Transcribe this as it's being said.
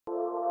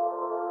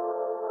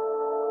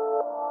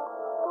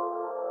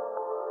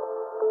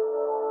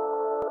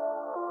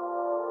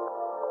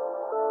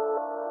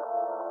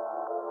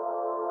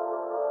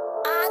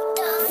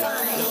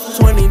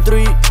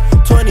23,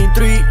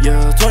 23,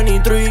 yeah,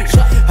 23.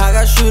 I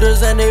got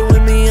shooters and they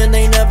with me and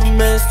they never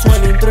miss.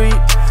 23,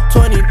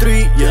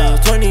 23, yeah,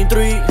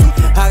 23.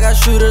 I got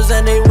shooters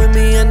and they with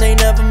me and they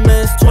never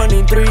miss.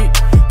 23,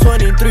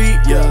 23,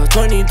 yeah,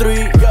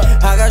 23.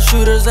 I got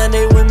shooters and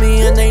they with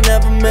me and they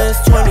never miss.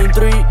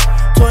 23,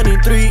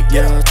 23,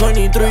 yeah,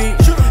 23.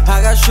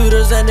 I got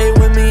shooters and they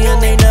with me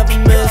and they never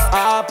miss.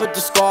 I put the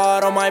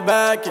squad on my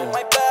back, and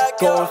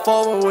going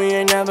forward we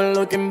ain't never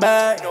looking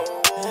back.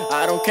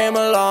 I don't came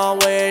a long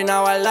way,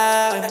 now I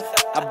laugh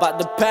about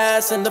the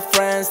past and the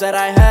friends that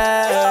I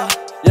had.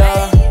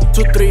 Yeah,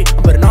 2, 3,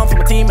 I'm putting on for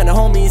my team and the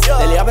homies.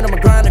 Lately I've been on my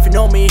grind if you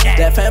know me.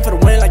 That fan for the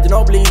win like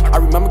Ginobili. I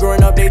remember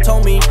growing up they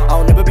told me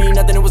I'll never be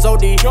nothing, it was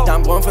OD. Now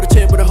I'm going for the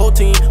chip with the whole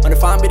team. On the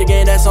fine beat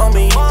again, that's on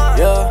me.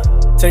 Yeah,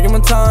 taking my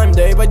time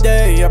day by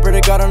day, I pray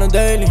to God on a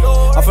daily.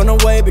 I found a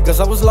way because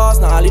I was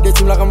lost, now I lead the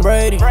team like I'm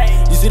Brady.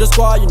 You see the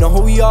squad, you know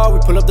who we are, we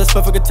pull up this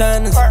perfect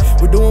attendance.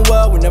 We're doing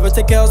well, we never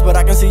take L's, but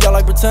I can see y'all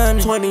like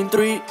pretending.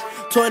 23,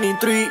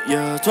 23,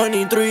 yeah,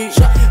 23.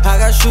 I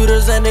got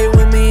shooters and they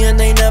with me and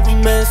they never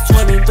miss.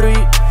 23,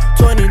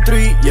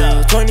 23,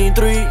 yeah,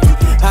 23.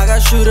 I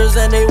got shooters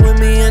and they with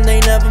me and they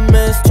never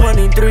miss.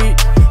 23,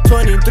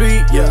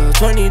 23, yeah,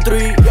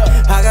 23.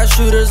 I got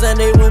shooters and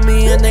they with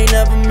me and they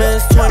never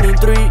miss.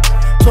 23,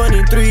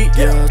 23,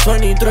 yeah,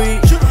 23.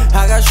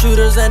 I got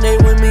shooters and they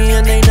with me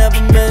and they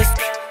never miss.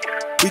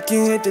 We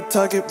can hit the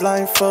target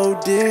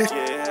blindfolded.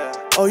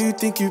 Oh, you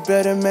think you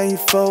better, man, you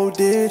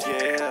folded.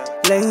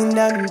 Laying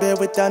down in bed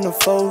without no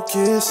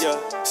focus.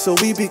 So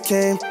we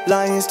became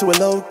lions to a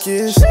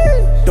locust.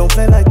 Don't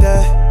play like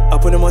that, I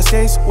put him on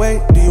skates.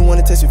 Wait, do you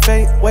wanna test your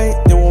fate? Wait,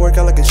 it won't work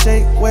out like a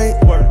shake. Wait,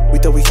 we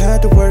thought we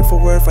had to work for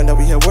work. Find out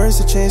we had words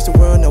to change the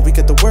world. Now we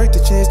got the work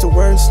to change the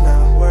words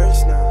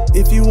now.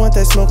 If you want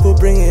that smoke, we'll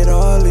bring it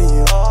all in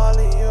you.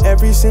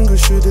 Every single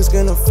shooter's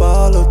gonna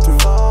follow through.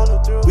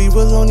 We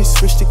will only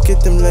switch to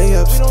get them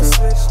layups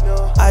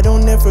through. I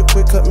don't ever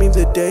quit, cut me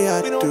the day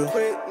I do.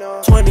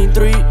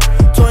 23,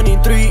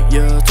 23,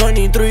 yeah,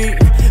 23.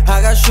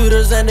 I got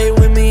shooters and they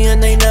with me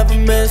and they never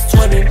miss.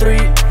 23,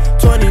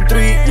 23,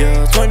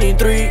 yeah,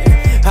 23.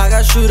 I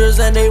got shooters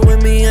and they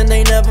with me and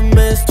they never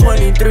miss.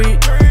 23,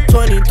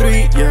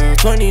 23, yeah,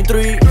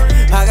 23.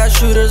 I got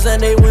shooters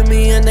and they with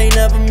me and they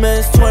never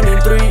miss.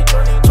 23,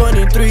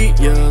 23,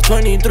 yeah,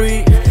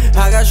 23.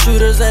 I got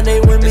shooters and they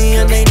with me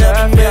and they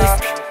never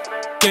miss.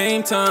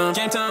 Game time,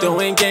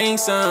 doing gang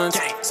signs,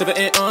 7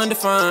 and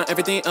undefined,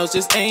 everything else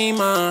just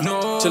aim on.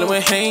 Chillin'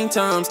 with hang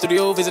time,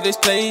 studio visit this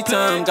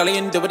playtime. Golly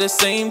and do at the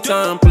same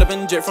time, pull up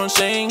and jet from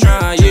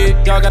Shanghai.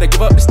 Yeah, y'all gotta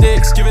give up the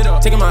sticks, give it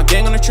up. Taking my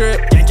gang on a trip,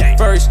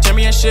 first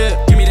championship,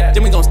 give me that.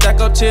 Then we gon'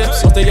 stack up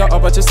chips. Most of y'all all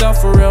about yourself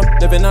for real,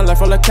 living a life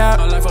full of cap.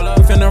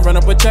 We finna run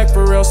up a check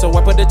for real, so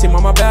I put the team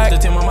on my back.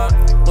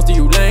 Most of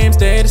you lame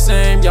stay the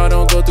same, y'all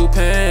don't go through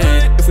pain.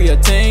 If we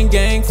attain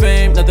gang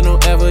fame, nothing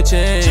will ever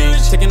change.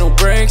 Taking no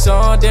breaks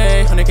all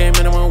day, 100K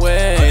minimum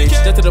wage.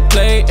 Step to the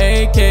plate,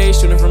 AK,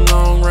 shooting from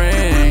long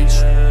range.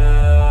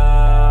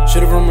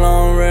 Shooting from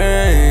long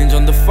range,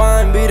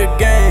 undefined be the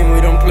game,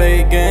 we don't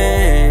play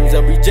games.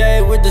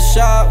 LBJ with the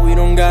shot, we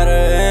don't gotta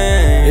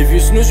aim. If you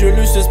snooze, you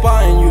lose the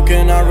spot and you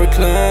cannot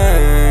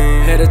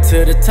reclaim. Headed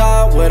to the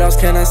top, what else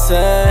can I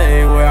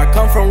say? Where I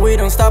come from, we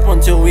don't stop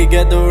until we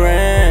get the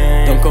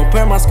rain. Don't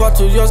compare my squad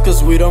to yours,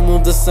 cause we don't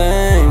move the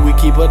same. We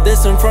keep a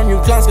distance from you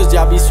clowns, cause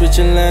y'all be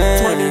switching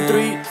lanes.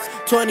 23,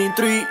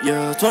 23,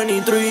 yeah,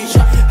 23.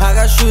 I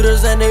got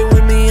shooters and they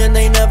with me and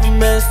they never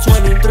miss.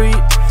 23,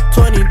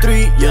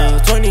 23, yeah,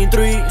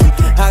 23.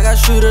 I got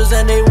shooters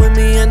and they with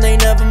me and they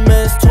never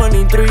miss.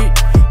 23,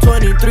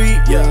 23,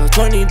 yeah,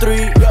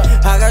 23.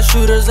 I got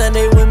shooters and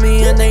they with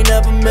me and they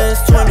never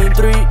miss.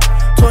 23,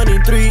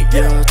 23,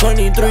 yeah,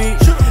 23.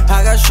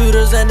 I got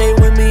shooters and they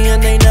with me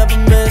and they never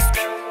miss.